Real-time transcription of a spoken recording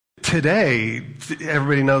today,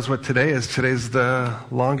 everybody knows what today is. Today's the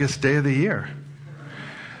longest day of the year.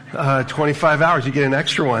 25 hours, you get an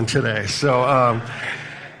extra one today. So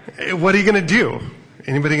what are you going to do?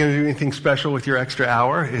 Anybody going to do anything special with your extra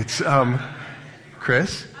hour? It's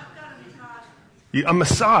Chris? A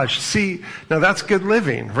massage. See, now that's good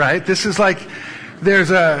living, right? This is like,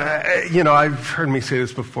 there's I've heard me say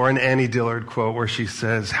this before, an Annie Dillard quote where she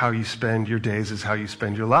says, how you spend your days is how you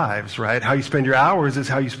spend your lives, right? How you spend your hours is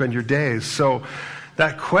how you spend your days. So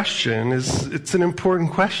that question it's an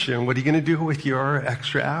important question. What are you going to do with your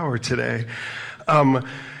extra hour today?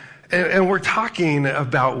 And we're talking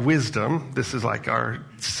about wisdom. This is like our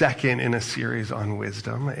second in a series on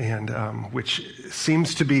wisdom, and which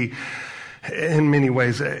seems to be, in many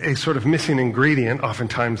ways, a sort of missing ingredient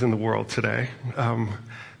oftentimes in the world today.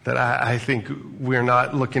 That I think we're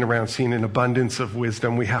not looking around seeing an abundance of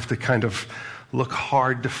wisdom. We have to kind of look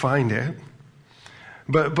hard to find it.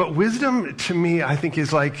 But wisdom, to me, I think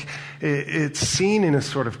is like, it's seen in a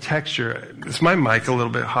sort of texture. Is my mic a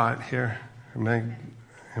little bit hot here? Am I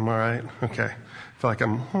all right? Okay. I feel like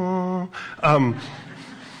I'm,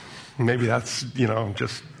 maybe that's,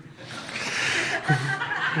 just...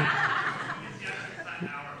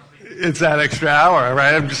 It's that extra hour,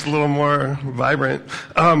 right? I'm just a little more vibrant.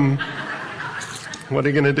 What are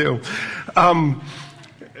you going to do?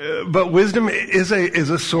 But wisdom is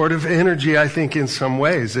a sort of energy, I think, in some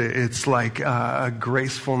ways. It's like a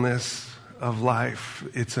gracefulness of life.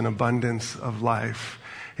 It's an abundance of life.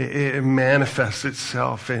 It manifests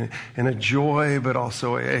itself in a joy, but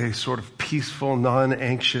also a sort of peaceful,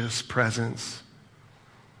 non-anxious presence.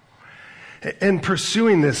 And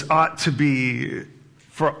pursuing this ought to be,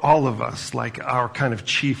 for all of us, like our kind of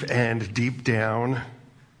chief end deep down.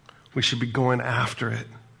 We should be going after it.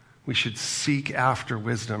 We should seek after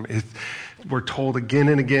wisdom. We're told again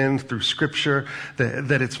and again through Scripture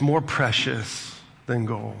that it's more precious than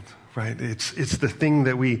gold, right? It's the thing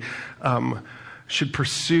that we should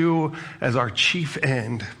pursue as our chief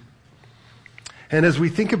end. And as we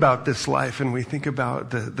think about this life and we think about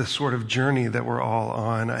the sort of journey that we're all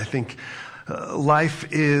on, I think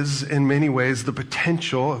life is, in many ways, the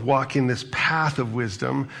potential of walking this path of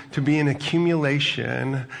wisdom to be an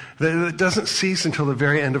accumulation that doesn't cease until the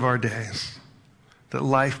very end of our days. That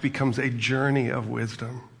life becomes a journey of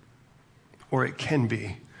wisdom, or it can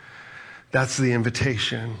be. That's the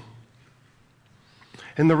invitation.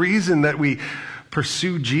 And the reason that we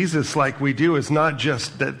pursue Jesus like we do is not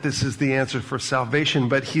just that this is the answer for salvation,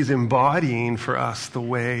 but he's embodying for us the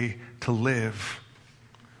way to live.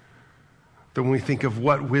 That when we think of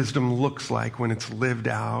what wisdom looks like when it's lived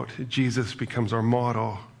out, Jesus becomes our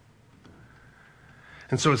model.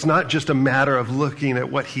 And so it's not just a matter of looking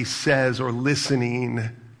at what he says or listening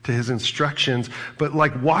to his instructions, but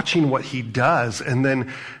like watching what he does and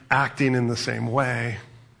then acting in the same way.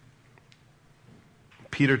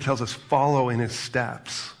 Peter tells us, follow in his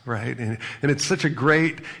steps, right? And it's such a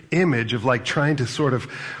great image of like trying to sort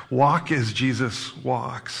of walk as Jesus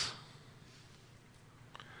walks.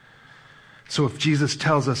 So if Jesus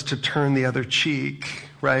tells us to turn the other cheek,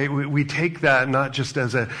 right, we take that not just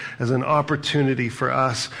as an opportunity for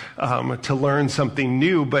us to learn something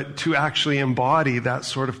new, but to actually embody that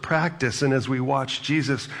sort of practice. And as we watch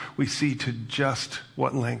Jesus, we see to just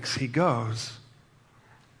what lengths he goes.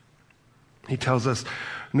 He tells us,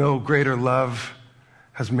 no greater love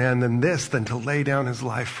has man than this, than to lay down his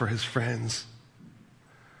life for his friends.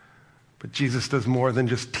 But Jesus does more than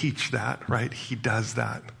just teach that, right? He does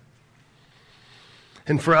that.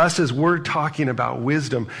 And for us, as we're talking about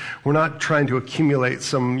wisdom, we're not trying to accumulate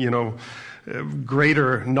some,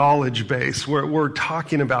 greater knowledge base. We're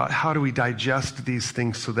talking about how do we digest these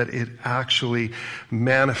things so that it actually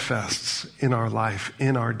manifests in our life,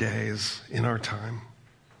 in our days, in our time.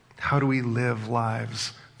 How do we live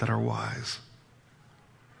lives that are wise?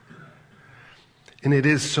 And it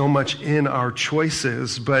is so much in our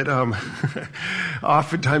choices, but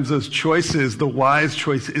oftentimes those choices, the wise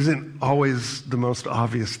choice, isn't always the most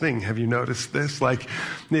obvious thing. Have you noticed this? Like,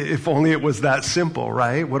 if only it was that simple,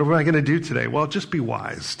 right? What am I going to do today? Well, just be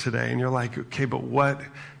wise today. And you're like, okay, but what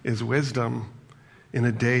is wisdom in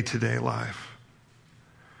a day-to-day life?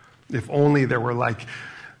 If only there were like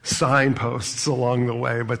signposts along the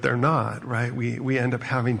way, but they're not, right? We end up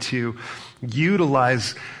having to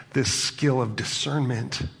utilize this skill of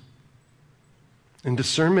discernment. And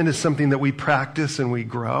discernment is something that we practice and we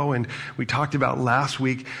grow. And we talked about last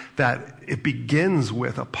week that it begins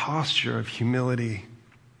with a posture of humility.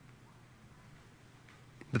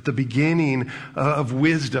 That the beginning of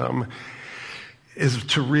wisdom is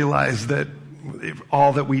to realize that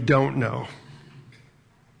all that we don't know,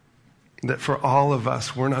 That for all of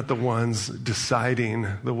us, we're not the ones deciding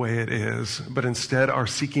the way it is, but instead are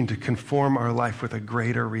seeking to conform our life with a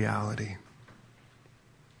greater reality.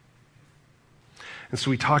 And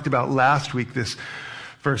so we talked about last week this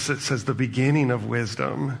verse that says the beginning of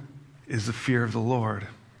wisdom is the fear of the Lord.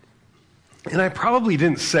 And I probably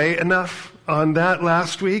didn't say enough on that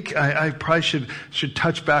last week. I probably should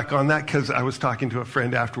touch back on that because I was talking to a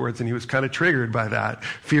friend afterwards and he was kind of triggered by that.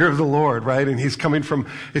 Fear of the Lord, right? And he's coming from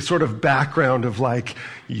a sort of background of like,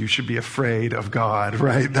 you should be afraid of God,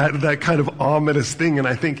 right? That kind of ominous thing. And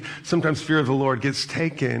I think sometimes fear of the Lord gets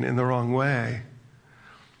taken in the wrong way.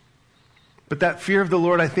 But that fear of the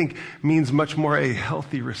Lord, I think, means much more a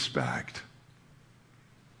healthy respect.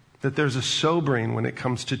 That there's a sobering when it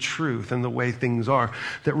comes to truth and the way things are.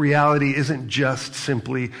 That reality isn't just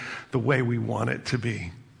simply the way we want it to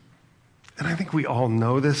be. And I think we all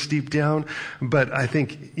know this deep down, but I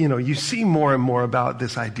think, you see more and more about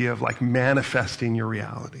this idea of like manifesting your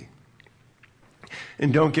reality.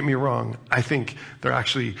 And don't get me wrong, I think there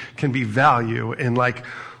actually can be value in like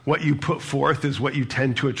what you put forth is what you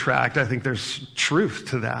tend to attract. I think there's truth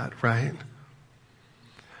to that, right?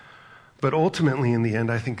 But ultimately, in the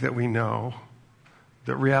end, I think that we know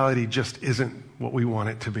that reality just isn't what we want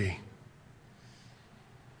it to be.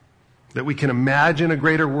 That we can imagine a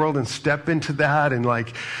greater world and step into that and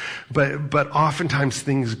but oftentimes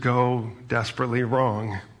things go desperately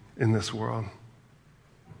wrong in this world.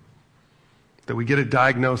 That we get a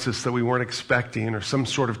diagnosis that we weren't expecting or some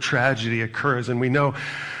sort of tragedy occurs, and we know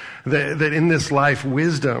that in this life,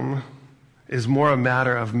 wisdom is more a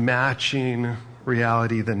matter of matching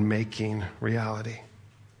reality than making reality.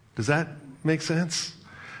 Does that make sense?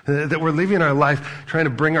 That we're living our life trying to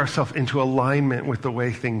bring ourselves into alignment with the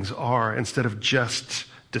way things are instead of just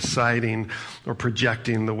deciding or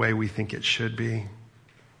projecting the way we think it should be.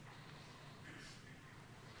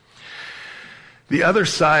 The other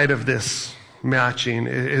side of this matching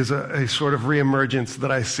is a sort of reemergence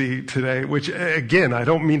that I see today, which again, I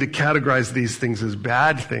don't mean to categorize these things as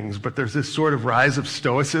bad things, but there's this sort of rise of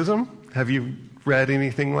Stoicism. Have you read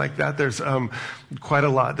anything like that? There's quite a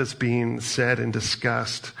lot that's being said and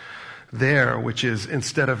discussed there, which is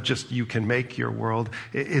instead of just you can make your world,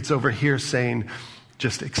 it's over here saying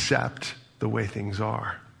just accept the way things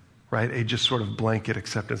are, right? A just sort of blanket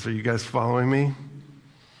acceptance. Are you guys following me?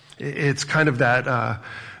 It's kind of that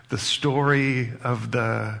the story of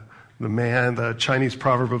the man, the Chinese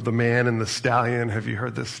proverb of the man and the stallion. Have you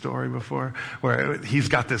heard this story before? Where he's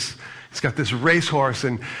got this racehorse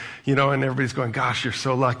and everybody's going, gosh, you're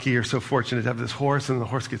so lucky, you're so fortunate to have this horse, and the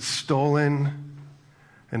horse gets stolen.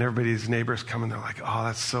 And everybody's neighbors come and they're like,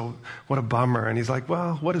 oh, what a bummer. And he's like,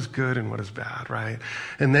 well, what is good and what is bad, right?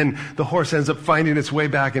 And then the horse ends up finding its way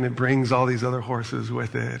back and it brings all these other horses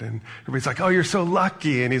with it. And everybody's like, oh, you're so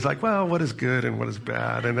lucky. And he's like, well, what is good and what is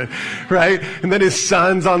bad? And then, right? And then his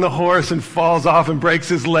son's on the horse and falls off and breaks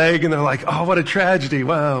his leg. And they're like, oh, what a tragedy.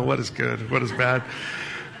 Well, what is good? What is bad?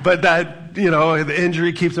 But that, the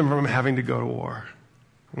injury keeps him from having to go to war.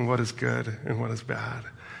 And what is good and what is bad?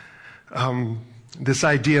 This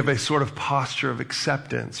idea of a sort of posture of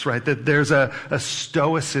acceptance, right? That there's a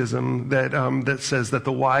stoicism that says that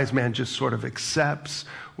the wise man just sort of accepts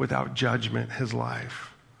without judgment his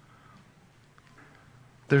life.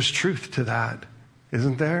 There's truth to that,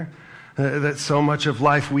 isn't there? That so much of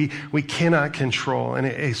life we cannot control, and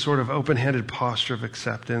a sort of open-handed posture of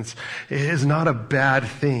acceptance is not a bad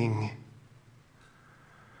thing.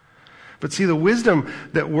 But see, the wisdom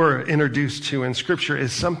that we're introduced to in Scripture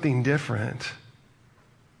is something different.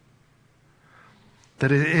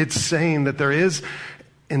 That it's saying that there is,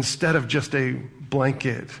 instead of just a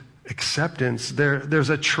blanket acceptance, there's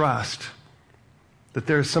a trust. That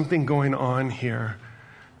there's something going on here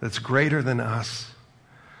that's greater than us,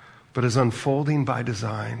 but is unfolding by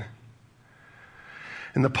design.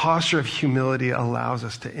 And the posture of humility allows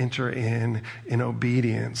us to enter in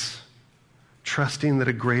obedience, trusting that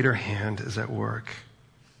a greater hand is at work.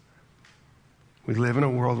 We live in a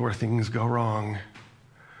world where things go wrong.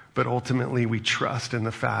 But ultimately, we trust in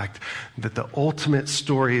the fact that the ultimate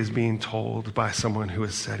story is being told by someone who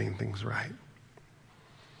is setting things right.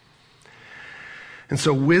 And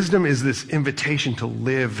so wisdom is this invitation to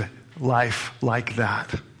live life like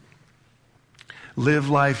that. Live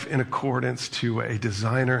life in accordance to a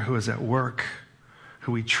designer who is at work,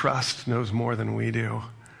 who we trust knows more than we do.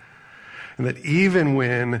 And that even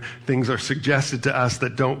when things are suggested to us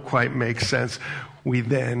that don't quite make sense, we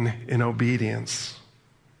then, in obedience,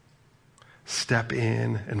 step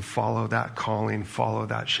in and follow that calling, follow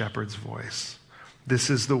that shepherd's voice. This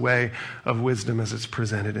is the way of wisdom as it's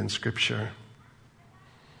presented in Scripture.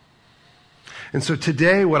 And so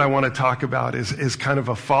today what I want to talk about is kind of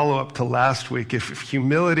a follow-up to last week. If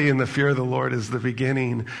humility and the fear of the Lord is the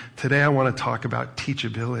beginning, today I want to talk about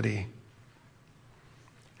teachability.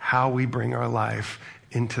 How we bring our life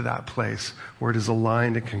into that place where it is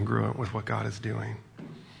aligned and congruent with what God is doing.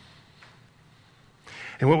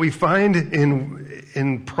 And what we find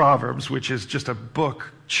in Proverbs, which is just a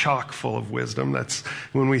book chock full of wisdom, that's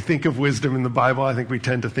when we think of wisdom in the Bible, I think we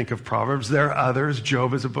tend to think of Proverbs. There are others.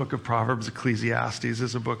 Job is a book of Proverbs. Ecclesiastes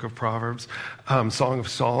is a book of Proverbs. Song of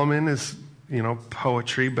Solomon is,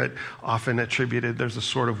 poetry, but often attributed. There's a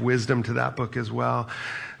sort of wisdom to that book as well.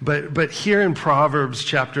 But here in Proverbs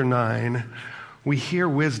chapter 9, we hear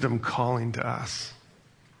wisdom calling to us.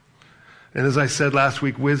 And as I said last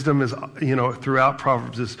week, wisdom is, throughout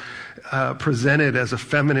Proverbs is presented as a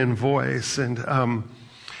feminine voice. And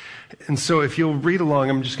so if you'll read along,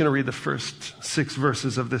 I'm just going to read the first 6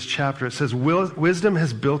 verses of this chapter. It says, Wisdom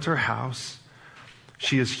has built her house.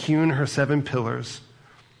 She has hewn her 7 pillars.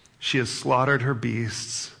 She has slaughtered her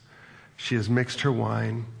beasts. She has mixed her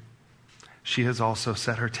wine. She has also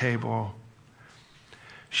set her table.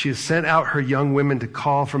 She has sent out her young women to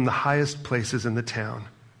call from the highest places in the town.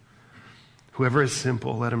 Whoever is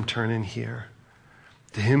simple, let him turn in here.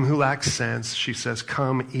 To him who lacks sense, she says,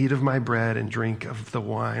 come, eat of my bread and drink of the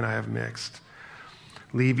wine I have mixed.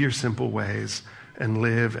 Leave your simple ways and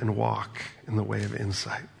live and walk in the way of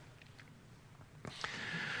insight.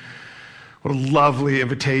 What a lovely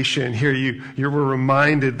invitation. Here you were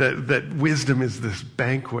reminded that wisdom is this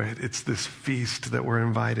banquet. It's this feast that we're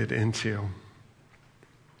invited into.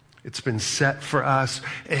 It's been set for us,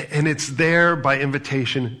 and it's there by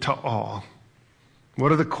invitation to all.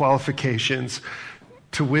 What are the qualifications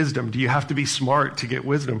to wisdom? Do you have to be smart to get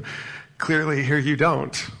wisdom? Clearly, here you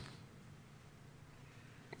don't.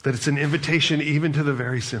 That it's an invitation even to the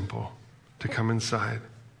very simple to come inside.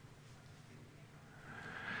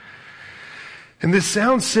 And this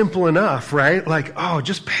sounds simple enough, right? Like,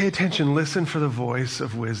 just pay attention, listen for the voice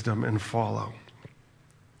of wisdom and follow.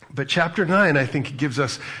 But chapter 9, I think, gives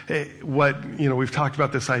us we've talked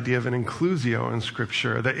about this idea of an inclusio in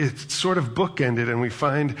Scripture, that it's sort of bookended, and we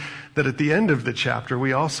find that at the end of the chapter,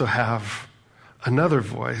 we also have another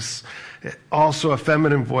voice, also a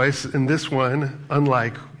feminine voice, and this one,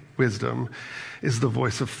 unlike wisdom, is the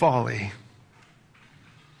voice of folly.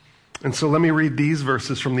 And so let me read these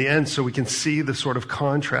verses from the end so we can see the sort of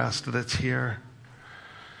contrast that's here.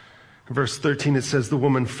 In verse 13, it says, the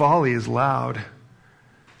woman folly is loud.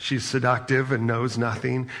 She's seductive and knows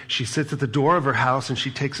nothing. She sits at the door of her house and she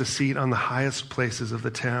takes a seat on the highest places of the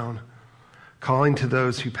town, calling to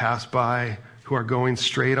those who pass by, who are going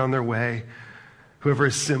straight on their way. Whoever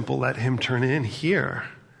is simple, let him turn in here.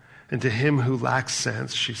 And to him who lacks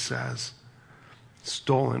sense, she says,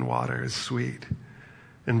 stolen water is sweet,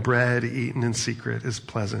 and bread eaten in secret is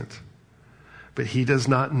pleasant. But he does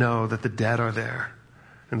not know that the dead are there,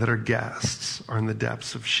 and that her guests are in the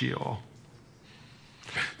depths of Sheol.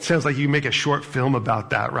 It sounds like you make a short film about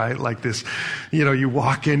that, right? Like this, you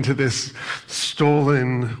walk into this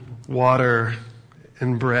stolen water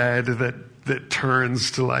and bread that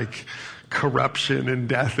turns to like corruption and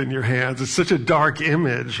death in your hands. It's such a dark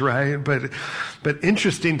image, right? But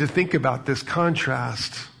interesting to think about this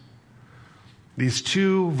contrast. These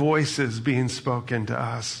two voices being spoken to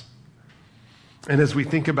us. And as we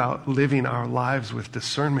think about living our lives with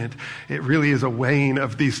discernment, it really is a weighing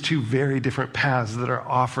of these two very different paths that are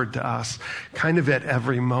offered to us kind of at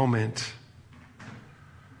every moment.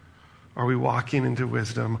 Are we walking into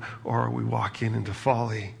wisdom, or are we walking into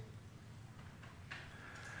folly?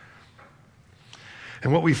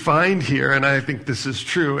 And what we find here, and I think this is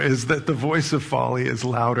true, is that the voice of folly is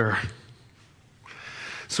louder.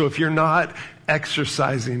 So if you're not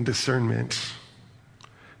exercising discernment,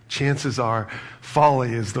 chances are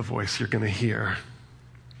folly is the voice you're going to hear.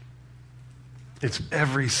 It's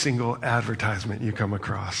every single advertisement you come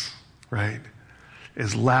across, right?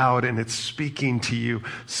 Is loud, and it's speaking to you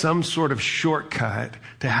some sort of shortcut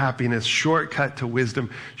to happiness, shortcut to wisdom,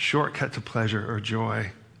 shortcut to pleasure or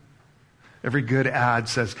joy. Every good ad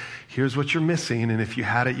says, here's what you're missing, and if you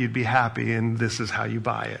had it, you'd be happy, and this is how you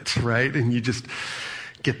buy it, right? And you just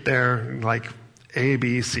get there like A,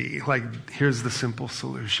 B, C. Like, here's the simple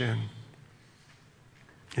solution.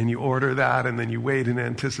 And you order that, and then you wait in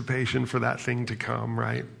anticipation for that thing to come,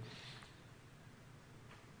 right?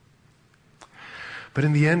 But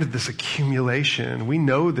in the end of this accumulation, we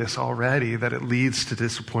know this already, that it leads to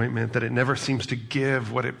disappointment, that it never seems to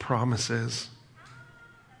give what it promises.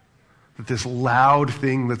 That this loud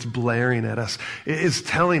thing that's blaring at us is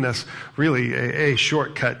telling us really a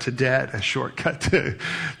shortcut to debt, a shortcut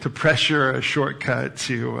to pressure, a shortcut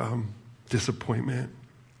to disappointment.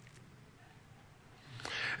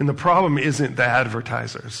 And the problem isn't the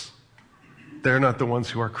advertisers. They're not the ones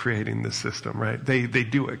who are creating this system, right? They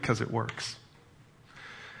do it because it works.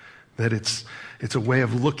 That it's a way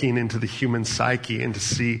of looking into the human psyche and to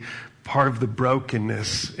see part of the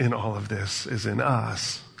brokenness in all of this is in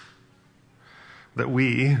us. That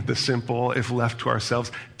we, the simple, if left to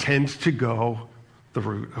ourselves, tend to go the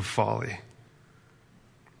route of folly.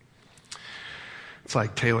 It's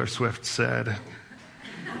like Taylor Swift said,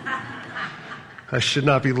 I should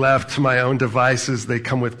not be left to my own devices. They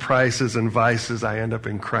come with prices and vices. I end up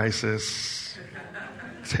in crisis.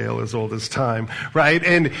 Tale as old as time, right?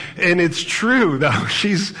 And it's true, though.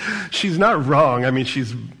 She's not wrong. I mean,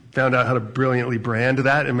 she's found out how to brilliantly brand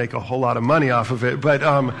that and make a whole lot of money off of it. But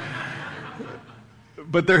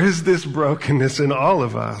there is this brokenness in all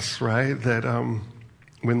of us, right? That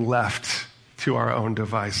when left to our own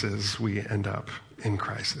devices, we end up in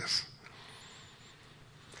crisis.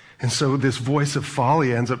 And so this voice of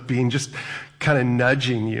folly ends up being just kind of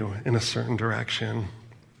nudging you in a certain direction.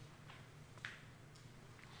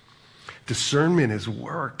 Discernment is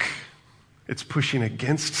work. It's pushing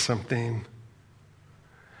against something.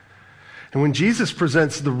 And when Jesus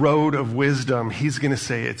presents the road of wisdom, he's going to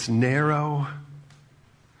say it's narrow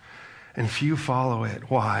and few follow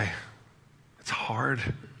it. Why? It's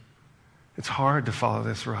hard. It's hard to follow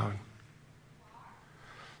this road.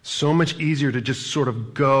 So much easier to just sort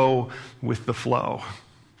of go with the flow.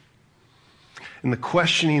 And the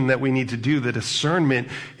questioning that we need to do, the discernment,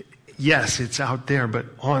 yes, it's out there, but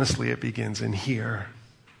honestly, it begins in here.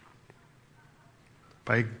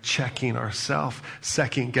 By checking ourselves,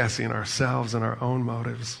 second-guessing ourselves and our own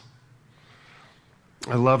motives.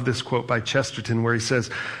 I love this quote by Chesterton where he says,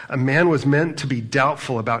 a man was meant to be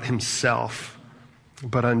doubtful about himself,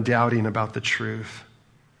 but undoubting about the truth.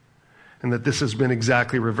 And that this has been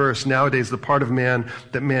exactly reversed. Nowadays, the part of man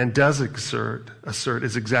that man does assert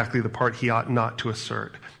is exactly the part he ought not to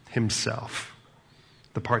assert, himself.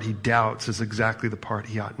 The part he doubts is exactly the part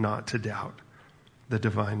he ought not to doubt, the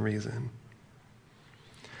divine reason.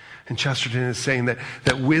 And Chesterton is saying that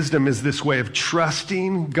wisdom is this way of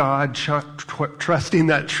trusting God, trusting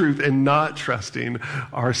that truth, and not trusting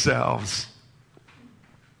ourselves.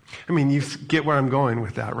 I mean, you get where I'm going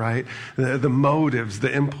with that, right? The motives,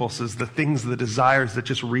 the impulses, the things, the desires that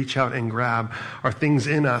just reach out and grab are things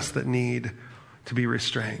in us that need to be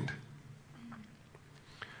restrained.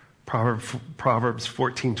 Proverbs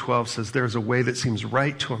 14:12 says, there is a way that seems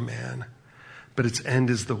right to a man, but its end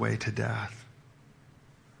is the way to death.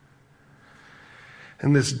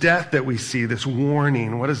 And this death that we see, this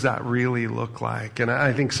warning, what does that really look like? And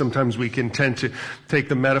I think sometimes we can tend to take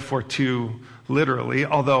the metaphor too literally,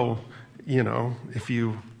 although,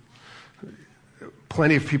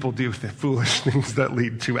 plenty of people do the foolish things that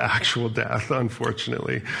lead to actual death,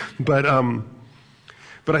 unfortunately. But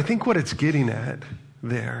I think what it's getting at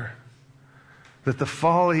there, that the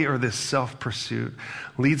folly or this self-pursuit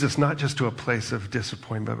leads us not just to a place of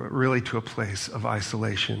disappointment, but really to a place of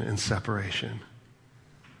isolation and separation.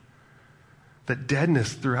 That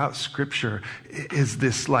deadness throughout Scripture is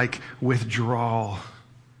this like withdrawal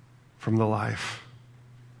from the life.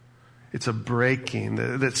 It's a breaking,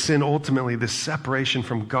 that sin ultimately, this separation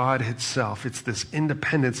from God itself. It's this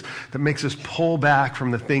independence that makes us pull back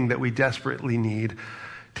from the thing that we desperately need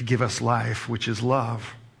to give us life, which is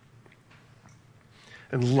love.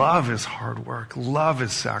 And love is hard work. Love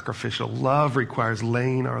is sacrificial. Love requires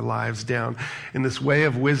laying our lives down. And this way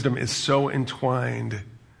of wisdom is so entwined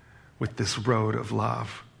with this road of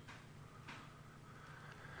love.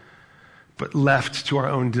 But left to our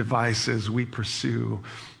own devices, we pursue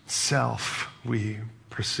self. We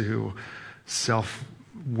pursue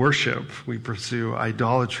self-worship. We pursue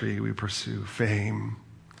idolatry. We pursue fame.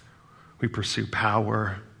 We pursue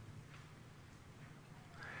power.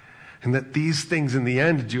 And that these things in the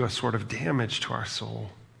end do a sort of damage to our soul.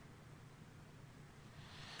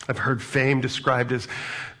 I've heard fame described as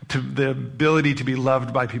the ability to be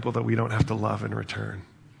loved by people that we don't have to love in return.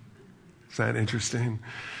 Is that interesting?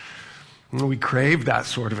 We crave that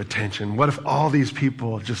sort of attention. What if all these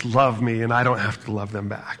people just love me and I don't have to love them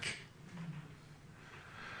back?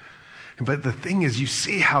 But the thing is, you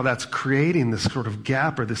see how that's creating this sort of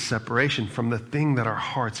gap or this separation from the thing that our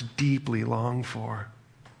hearts deeply long for.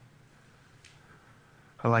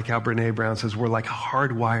 I like how Brene Brown says we're like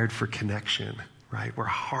hardwired for connection, right? We're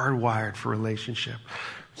hardwired for relationship.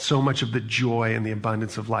 So much of the joy and the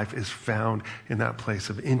abundance of life is found in that place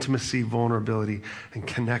of intimacy, vulnerability, and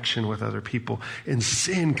connection with other people. And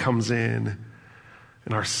sin comes in,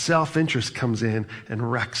 and our self-interest comes in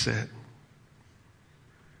and wrecks it.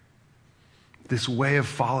 This way of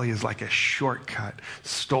folly is like a shortcut.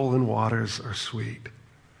 Stolen waters are sweet.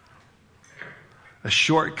 A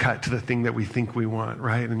shortcut to the thing that we think we want,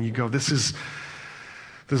 right? And you go, this is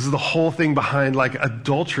the whole thing behind like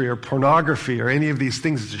adultery or pornography or any of these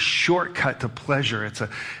things. It's a shortcut to pleasure. It's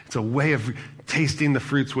a way of tasting the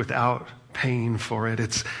fruits without paying for it.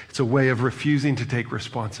 It's a way of refusing to take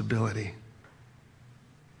responsibility.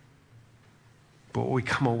 But what we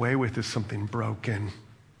come away with is something broken,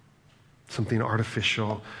 something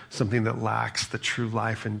artificial, something that lacks the true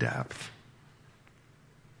life and depth.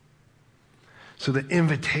 So the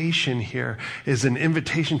invitation here is an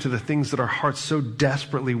invitation to the things that our hearts so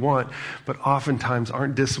desperately want, but oftentimes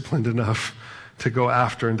aren't disciplined enough to go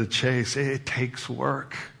after and to chase. It takes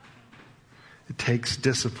work. It takes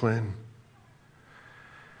discipline.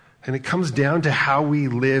 And it comes down to how we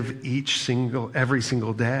live every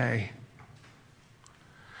single day.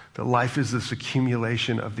 That life is this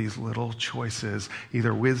accumulation of these little choices,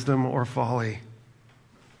 either wisdom or folly.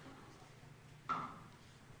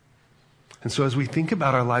 And so as we think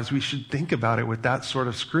about our lives, we should think about it with that sort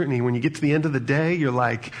of scrutiny. When you get to the end of the day, you're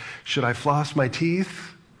like, should I floss my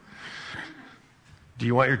teeth? Do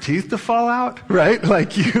you want your teeth to fall out? Right?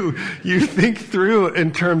 Like you think through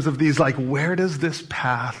in terms of these, like, where does this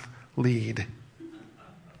path lead?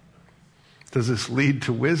 Does this lead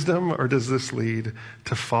to wisdom or does this lead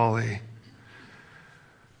to folly?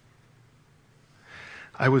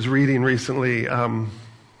 I was reading recently,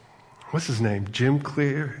 what's his name?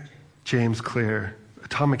 James Clear,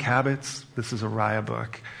 Atomic Habits. This is a Raya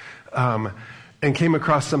book. And came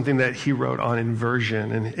across something that he wrote on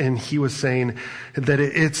inversion. And he was saying that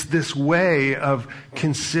it's this way of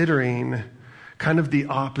considering kind of the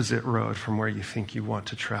opposite road from where you think you want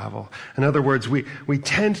to travel. In other words, we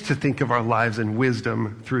tend to think of our lives in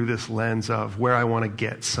wisdom through this lens of where I want to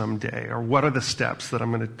get someday, or what are the steps that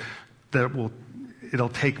it'll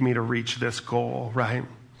take me to reach this goal, right?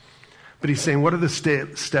 But he's saying, what are the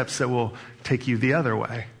steps that will take you the other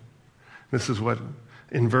way? This is what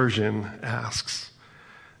inversion asks.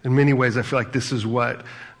 In many ways, I feel like this is what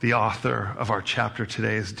the author of our chapter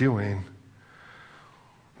today is doing.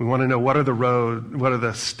 We want to know what are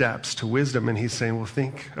the steps to wisdom, and he's saying, well,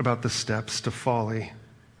 think about the steps to folly.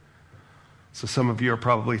 So some of you are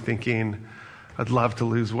probably thinking, I'd love to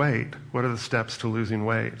lose weight. What are the steps to losing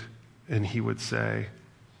weight? And he would say,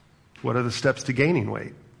 what are the steps to gaining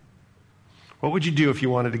weight? What would you do if you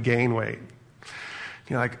wanted to gain weight?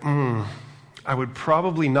 You're like, I would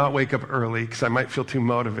probably not wake up early because I might feel too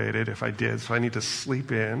motivated if I did, so I need to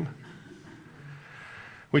sleep in.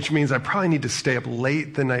 Which means I probably need to stay up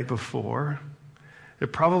late the night before.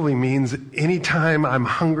 It probably means anytime I'm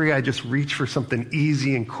hungry, I just reach for something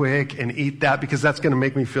easy and quick and eat that because that's going to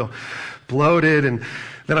make me feel bloated, and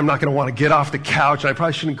then I'm not going to want to get off the couch. I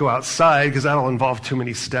probably shouldn't go outside because that'll involve too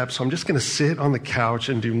many steps. So I'm just going to sit on the couch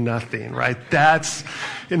and do nothing, right? That's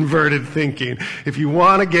inverted thinking. If you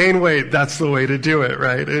want to gain weight, that's the way to do it,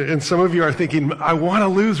 right? And some of you are thinking, I want to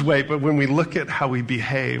lose weight, but when we look at how we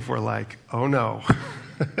behave, we're like, oh no.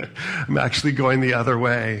 I'm actually going the other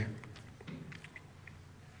way.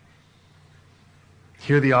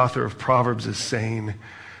 Here the author of Proverbs is saying,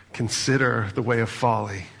 consider the way of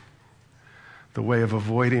folly, the way of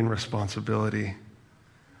avoiding responsibility,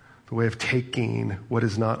 the way of taking what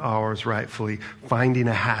is not ours rightfully, finding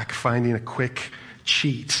a hack, finding a quick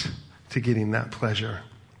cheat to getting that pleasure.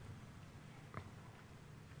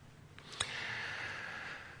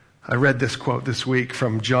 I read this quote this week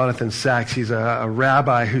from Jonathan Sacks. He's a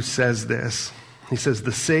rabbi who says this. He says,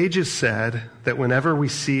 the sages said that whenever we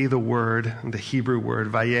see the word, the Hebrew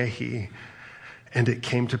word, vayehi, and it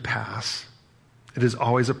came to pass, it is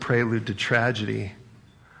always a prelude to tragedy.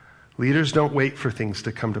 Leaders don't wait for things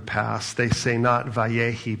to come to pass. They say not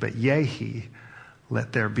vayehi, but yehi,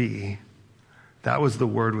 let there be. That was the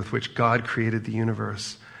word with which God created the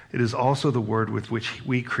universe. It is also the word with which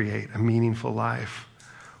we create a meaningful life.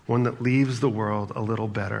 One that leaves the world a little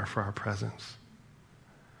better for our presence.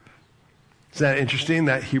 Is that interesting,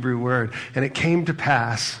 that Hebrew word? And it came to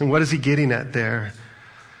pass. And what is he getting at there?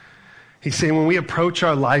 He's saying when we approach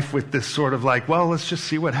our life with this sort of like, well, let's just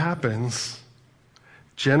see what happens,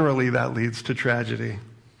 generally that leads to tragedy.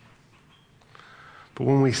 But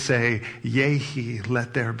when we say, yehi,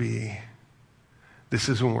 let there be, this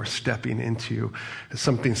is when we're stepping into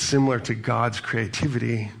something similar to God's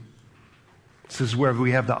creativity. This is where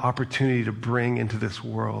we have the opportunity to bring into this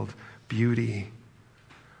world beauty.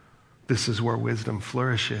 This is where wisdom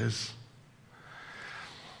flourishes.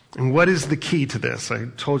 And what is the key to this? I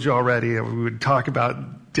told you already, we would talk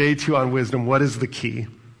about day 2 on wisdom. What is the key?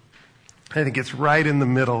 I think it's right in the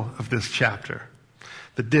middle of this chapter.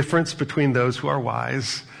 The difference between those who are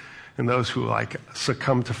wise and those who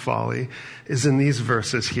succumb to folly is in these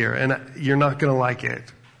verses here. And you're not going to like it.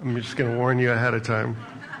 I'm just going to warn you ahead of time.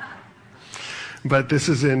 But this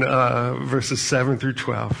is in verses 7 through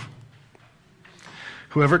 12.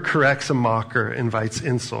 Whoever corrects a mocker invites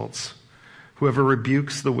insults. Whoever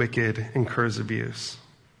rebukes the wicked incurs abuse.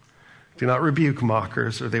 Do not rebuke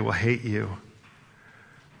mockers, or they will hate you.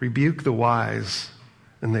 Rebuke the wise,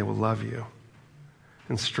 and they will love you.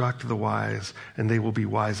 Instruct the wise, and they will be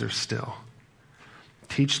wiser still.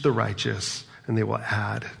 Teach the righteous, and they will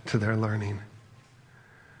add to their learning.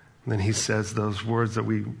 And then he says those words that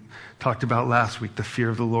we talked about last week. The fear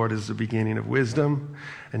of the Lord is the beginning of wisdom,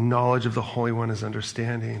 and knowledge of the Holy One is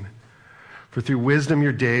understanding. For through wisdom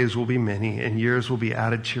your days will be many, and years will be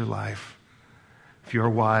added to your life. If you are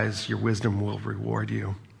wise, your wisdom will reward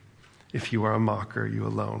you. If you are a mocker, you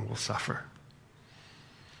alone will suffer.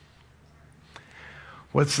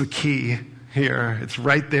 What's the key here? It's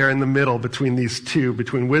right there in the middle between these two,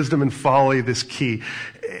 between wisdom and folly, this key.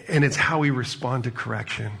 And it's how we respond to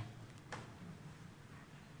correction.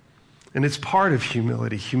 And it's part of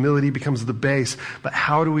humility. Humility becomes the base. But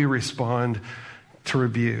how do we respond to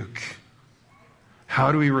rebuke?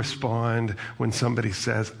 How do we respond when somebody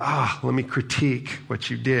says, let me critique what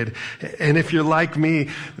you did? And if you're like me,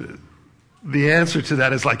 the answer to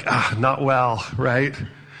that is not well, right?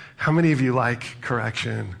 How many of you like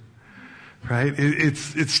correction? Right?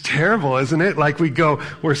 It's terrible, isn't it?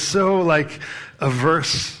 We're so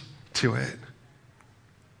averse to it.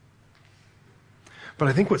 But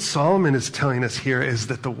I think what Solomon is telling us here is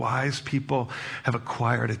that the wise people have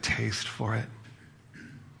acquired a taste for it.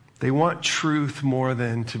 They want truth more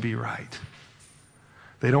than to be right.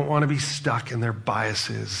 They don't want to be stuck in their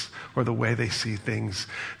biases or the way they see things.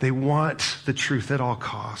 They want the truth at all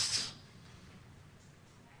costs.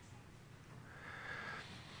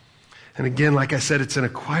 And again, like I said, it's an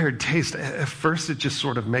acquired taste. At first, it just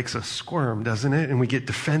sort of makes us squirm, doesn't it? And we get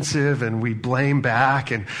defensive and we blame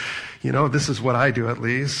back. And, this is what I do at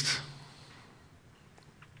least.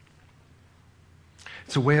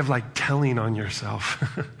 It's a way of telling on yourself,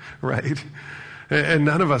 right? And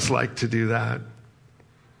none of us like to do that.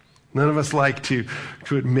 None of us like to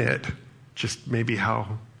admit just maybe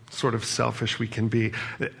how sort of selfish we can be.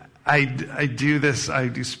 I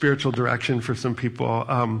do spiritual direction for some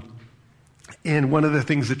people. And one of the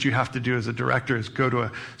things that you have to do as a director is go to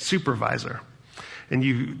a supervisor. And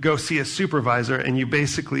you go see a supervisor and you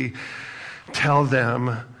basically tell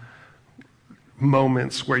them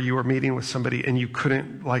moments where you were meeting with somebody and you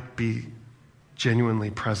couldn't be genuinely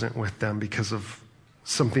present with them because of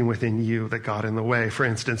something within you that got in the way. For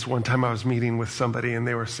instance, one time I was meeting with somebody and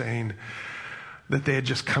they were saying that they had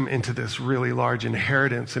just come into this really large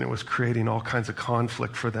inheritance and it was creating all kinds of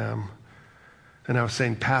conflict for them. And I was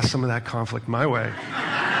saying, pass some of that conflict my way.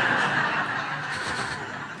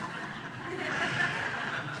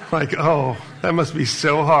 That must be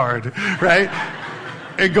so hard, right?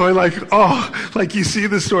 And going you see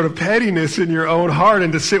this sort of pettiness in your own heart,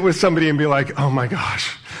 and to sit with somebody and be like, oh my gosh,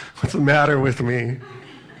 what's the matter with me?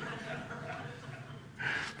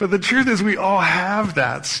 But the truth is we all have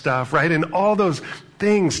that stuff, right? And all those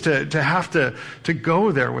things to have to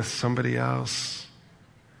go there with somebody else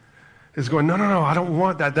is going, no, I don't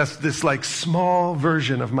want that. That's this small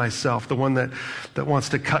version of myself, the one that wants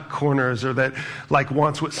to cut corners or that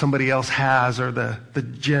wants what somebody else has, or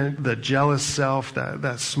the jealous self,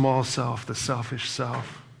 that small self, the selfish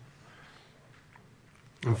self.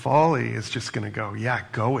 And folly is just going to go,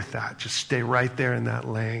 go with that. Just stay right there in that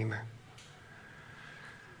lane.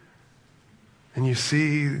 And you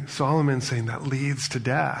see Solomon saying that leads to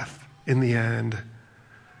death in the end.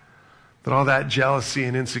 That all that jealousy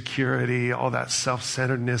and insecurity, all that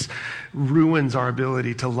self-centeredness ruins our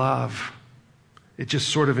ability to love. It just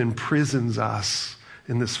sort of imprisons us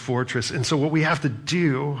in this fortress. And so what we have to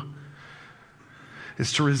do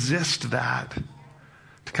is to resist that,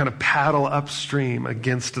 to kind of paddle upstream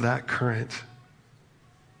against that current.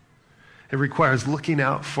 It requires looking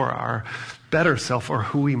out for our better self or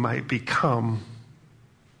who we might become.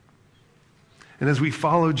 And as we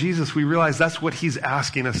follow Jesus, we realize that's what he's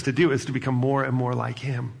asking us to do, is to become more and more like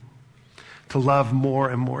him, to love more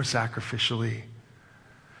and more sacrificially,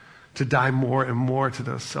 to die more and more to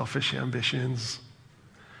those selfish ambitions,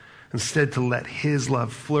 instead to let his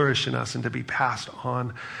love flourish in us and to be passed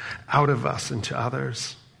on out of us and to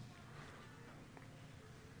others.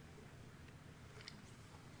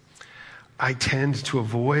 I tend to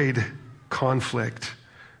avoid conflict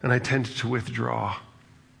and I tend to withdraw.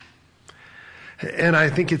 And I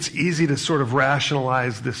think it's easy to sort of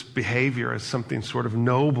rationalize this behavior as something sort of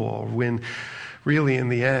noble when really in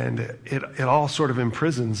the end, it all sort of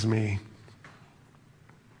imprisons me.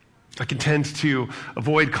 I can tend to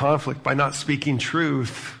avoid conflict by not speaking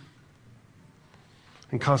truth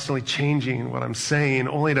and constantly changing what I'm saying,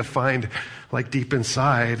 only to find, like deep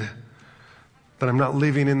inside, that I'm not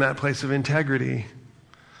living in that place of integrity.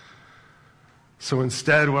 So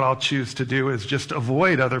instead, what I'll choose to do is just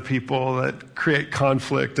avoid other people that create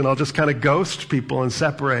conflict, and I'll just kind of ghost people and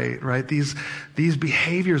separate, right? These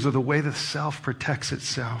behaviors are the way that self protects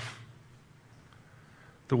itself,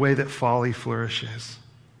 the way that folly flourishes.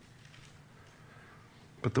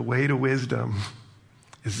 But the way to wisdom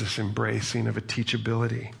is this embracing of a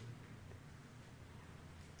teachability.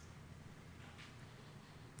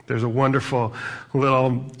 There's a wonderful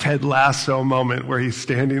little Ted Lasso moment where he's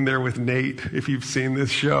standing there with Nate, if you've seen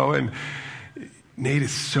this show, and Nate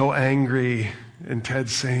is so angry, and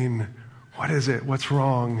Ted's saying, "What is it? What's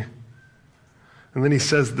wrong?" And then he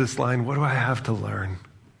says this line, "What do I have to learn?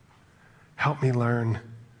 Help me learn."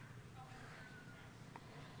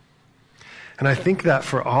 And I think that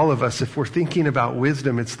for all of us, if we're thinking about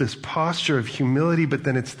wisdom, it's this posture of humility, but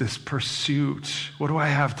then it's this pursuit. What do I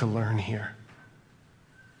have to learn here?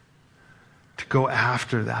 To go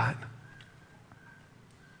after that.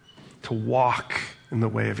 To walk in the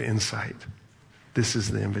way of insight. This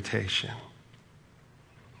is the invitation.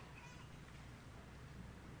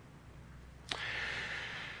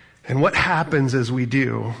 And what happens as we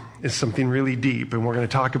do is something really deep, and we're going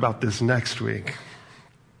to talk about this next week.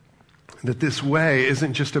 That this way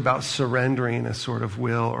isn't just about surrendering a sort of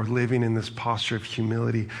will or living in this posture of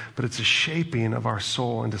humility, but it's a shaping of our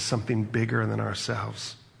soul into something bigger than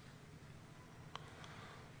ourselves.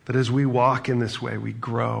 That as we walk in this way, we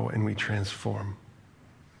grow and we transform.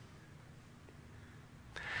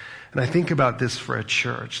 And I think about this for a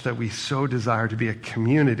church, that we so desire to be a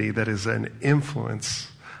community that is an influence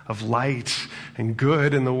of light and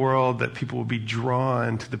good in the world, that people will be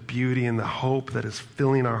drawn to the beauty and the hope that is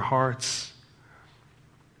filling our hearts.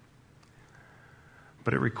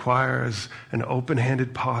 But it requires an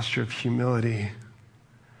open-handed posture of humility,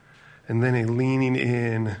 and then a leaning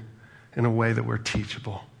in a way that we're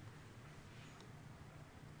teachable.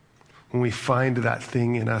 When we find that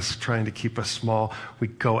thing in us trying to keep us small, we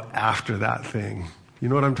go after that thing. You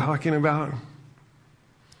know what I'm talking about?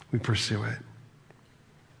 We pursue it.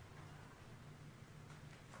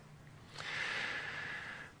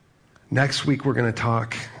 Next week, we're going to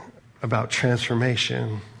talk about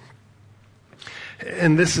transformation.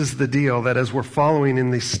 And this is the deal, that as we're following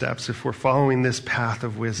in these steps, if we're following this path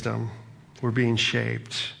of wisdom, we're being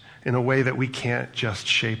shaped in a way that we can't just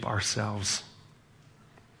shape ourselves.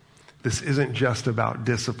 This isn't just about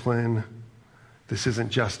discipline. This isn't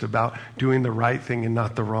just about doing the right thing and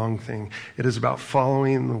not the wrong thing. It is about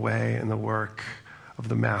following the way and the work of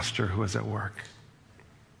the Master who is at work.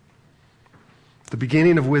 The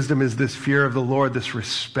beginning of wisdom is this fear of the Lord, this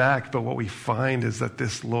respect, but what we find is that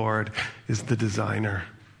this Lord is the designer.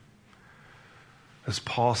 As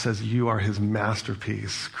Paul says, you are his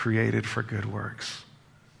masterpiece, created for good works.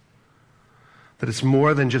 That it's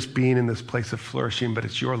more than just being in this place of flourishing, but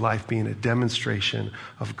it's your life being a demonstration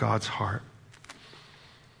of God's heart.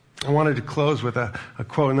 I wanted to close with a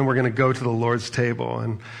quote, and then we're going to go to the Lord's table.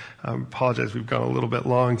 And I apologize, we've gone a little bit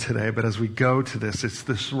long today, but as we go to this, it's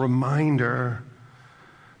this reminder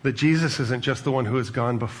that Jesus isn't just the one who has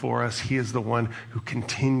gone before us. He is the one who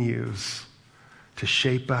continues to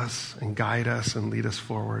shape us and guide us and lead us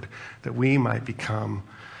forward, that we might become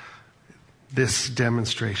this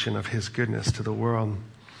demonstration of his goodness to the world.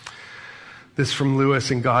 This from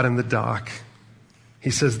Lewis in God in the Dock. He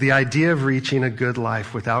says, the idea of reaching a good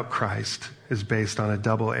life without Christ is based on a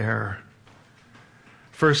double error.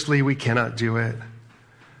 Firstly, we cannot do it.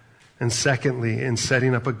 And secondly, in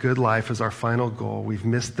setting up a good life as our final goal, we've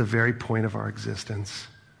missed the very point of our existence.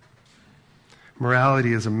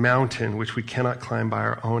 Morality is a mountain which we cannot climb by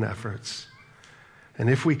our own efforts. And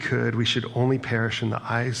if we could, we should only perish in the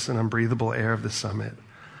ice and unbreathable air of the summit,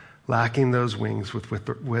 lacking those wings with which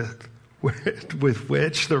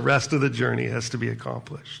the rest of the journey has to be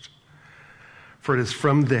accomplished. For it is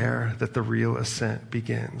from there that the real ascent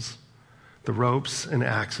begins. The ropes and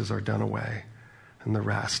axes are done away, and the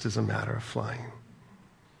rest is a matter of flying.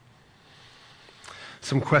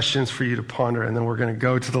 Some questions for you to ponder, and then we're going to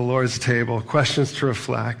go to the Lord's table. Questions to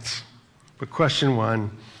reflect. But question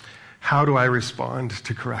one, how do I respond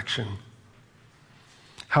to correction?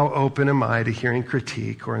 How open am I to hearing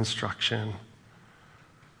critique or instruction?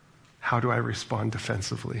 How do I respond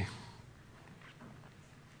defensively?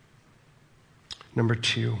 Number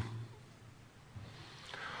two,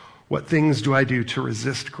 what things do I do to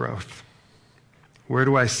resist growth? Where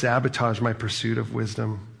do I sabotage my pursuit of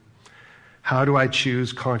wisdom? How do I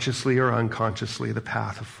choose, consciously or unconsciously, the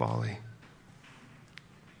path of folly?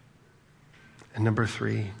 And number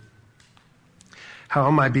 3, how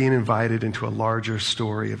am I being invited into a larger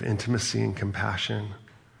story of intimacy and compassion?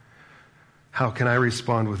 How can I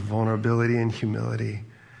respond with vulnerability and humility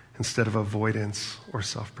instead of avoidance or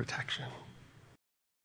self-protection?